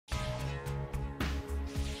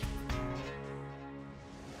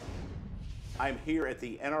I'm here at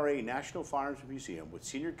the NRA National Firearms Museum with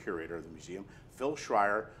Senior Curator of the museum, Phil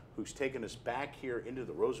Schreier, who's taken us back here into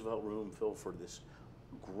the Roosevelt Room, Phil, for this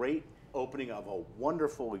great opening of a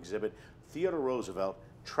wonderful exhibit, Theodore Roosevelt,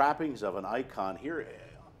 Trappings of an Icon, here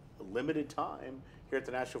a limited time here at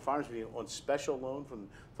the National Firearms Museum on special loan from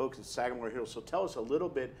folks at Sagamore Hill. So tell us a little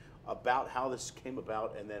bit about how this came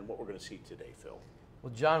about and then what we're going to see today, Phil.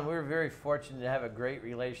 Well, John, we're very fortunate to have a great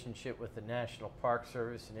relationship with the National Park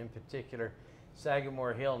Service, and in particular,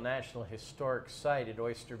 Sagamore Hill National Historic Site at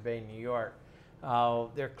Oyster Bay, New York.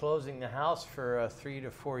 They're closing the house for 3 to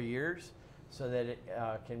 4 years so that it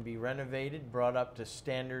can be renovated, brought up to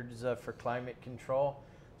standards for climate control,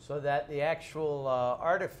 so that the actual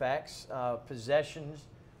artifacts, possessions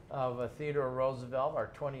of Theodore Roosevelt, our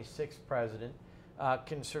 26th president,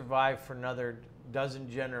 can survive for another dozen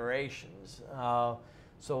generations.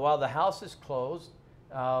 So while the house is closed,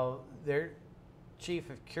 their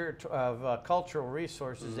chief of cultural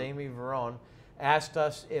resources, Amy Verone, asked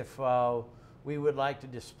us if we would like to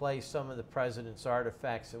display some of the president's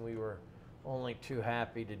artifacts, and we were only too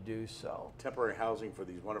happy to do so. Temporary housing for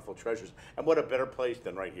these wonderful treasures, and what a better place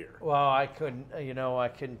than right here. Well, I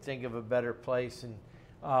couldn't think of a better place, and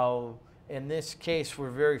in this case,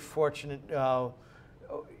 we're very fortunate.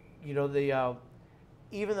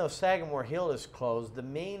 Even though Sagamore Hill is closed, the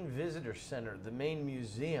main visitor center, the main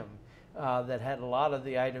museum that had a lot of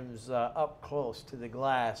the items up close to the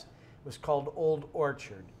glass, was called Old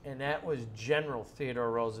Orchard, and that was General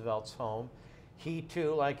Theodore Roosevelt's home. He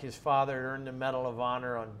too, like his father, earned the Medal of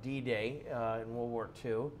Honor on D-Day in World War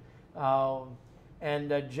II.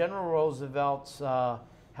 General Roosevelt's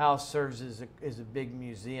house serves as a big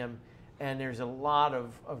museum, and there's a lot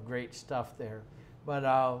of great stuff there.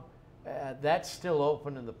 But that's still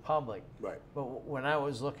open to the public. Right. But when I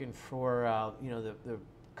was looking for, the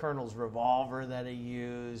colonel's revolver that he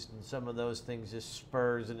used and some of those things, his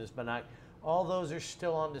spurs and his binoculars, all those are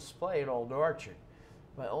still on display at Old Orchard.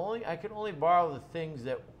 But I could only borrow the things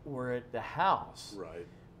that were at the house. Right.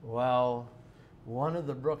 Well, one of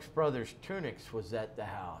the Brooks Brothers tunics was at the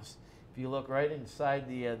house. If you look right inside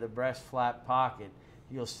the breast flap pocket,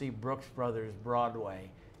 you'll see Brooks Brothers Broadway,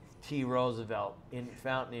 T. Roosevelt in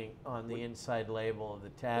fountain ink on the inside label of the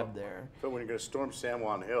tab there. So when you're going to storm San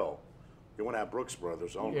Juan Hill, you want to have Brooks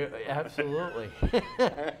Brothers only. Yeah, absolutely.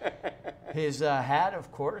 His hat,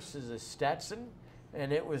 of course, is a Stetson,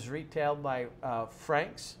 and it was retailed by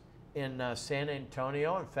Frank's in San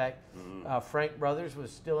Antonio. In fact, Frank Brothers was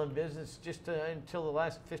still in business just until the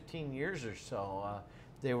last 15 years or so.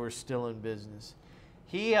 They were still in business.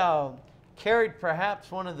 He carried perhaps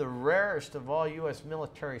one of the rarest of all U.S.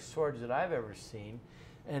 military swords that I've ever seen,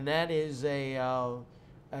 and that is a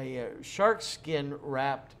shark skin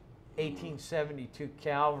wrapped 1872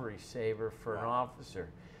 cavalry saber for an officer.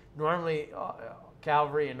 Normally,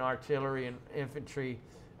 cavalry and artillery and infantry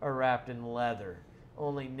are wrapped in leather.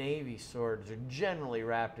 Only Navy swords are generally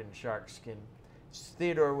wrapped in shark skin.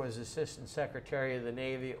 Theodore was Assistant Secretary of the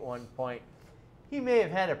Navy at one point. He may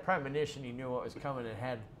have had a premonition. He knew what was coming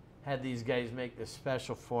and had these guys make the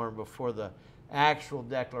special form before the actual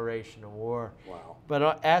declaration of war. Wow.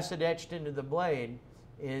 But acid etched into the blade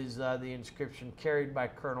is the inscription carried by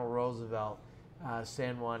Colonel Roosevelt,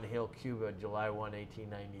 San Juan Hill, Cuba, July 1,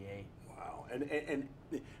 1898. Wow, and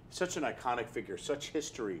such an iconic figure, such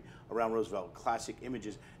history around Roosevelt, classic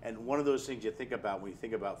images, and one of those things you think about when you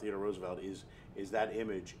think about Theodore Roosevelt is that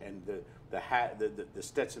image and the hat, the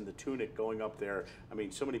Stetson, the tunic going up there. I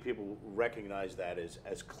mean, so many people recognize that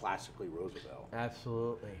as classically Roosevelt.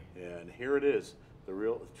 Absolutely. Yeah, and here it is, the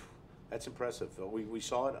real. That's impressive, Phil. We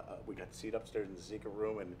saw it. We got to see it upstairs in the secret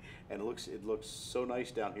room, and it looks so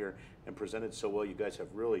nice down here and presented so well. You guys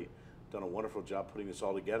have really done a wonderful job putting this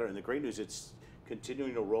all together. And the great news, it's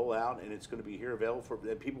continuing to roll out, and it's going to be here available for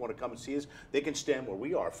that people want to come and see us. They can stand where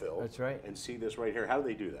we are, Phil. That's right. And see this right here. How do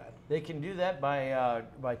they do that? They can do that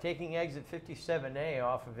by taking exit 57A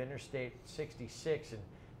off of Interstate 66 in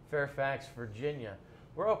Fairfax, Virginia.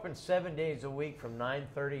 We're open 7 days a week from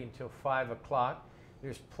 9:30 until 5 o'clock.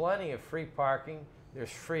 There's plenty of free parking. There's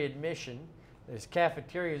free admission. There's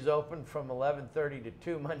cafeterias open from 11:30 to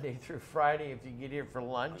 2 Monday through Friday if you get here for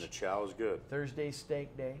lunch. And the chow is good. Thursday's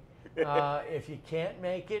steak day. If you can't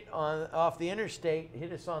make it off the interstate,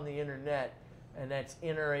 hit us on the internet, and that's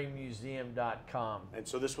nramuseum.com. And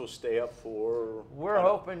so this will stay up for? We're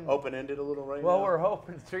hoping open-ended a little right now? Well, we're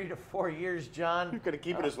hoping 3 to 4 years, John. You're going to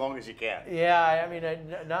keep it as long as you can. Yeah, I mean,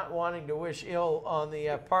 not wanting to wish ill on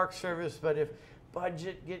the Park Service, but if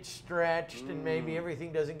budget gets stretched and maybe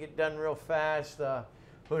everything doesn't get done real fast,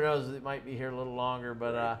 who knows, it might be here a little longer,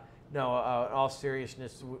 but No, in all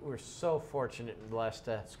seriousness, we're so fortunate and blessed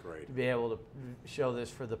to great. be able to show this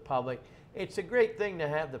for the public. It's a great thing to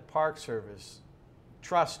have the Park Service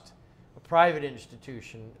trust a private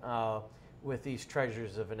institution with these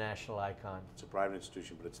treasures of a national icon. It's a private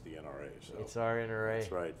institution, but it's the NRA. So it's our NRA.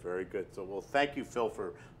 That's right. Very good. So, well, thank you, Phil,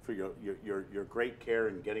 for your great care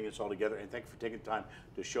in getting us all together, and thank you for taking time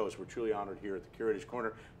to show us. We're truly honored here at the Curator's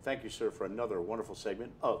Corner. Thank you, sir, for another wonderful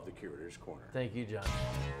segment of the Curator's Corner. Thank you, John.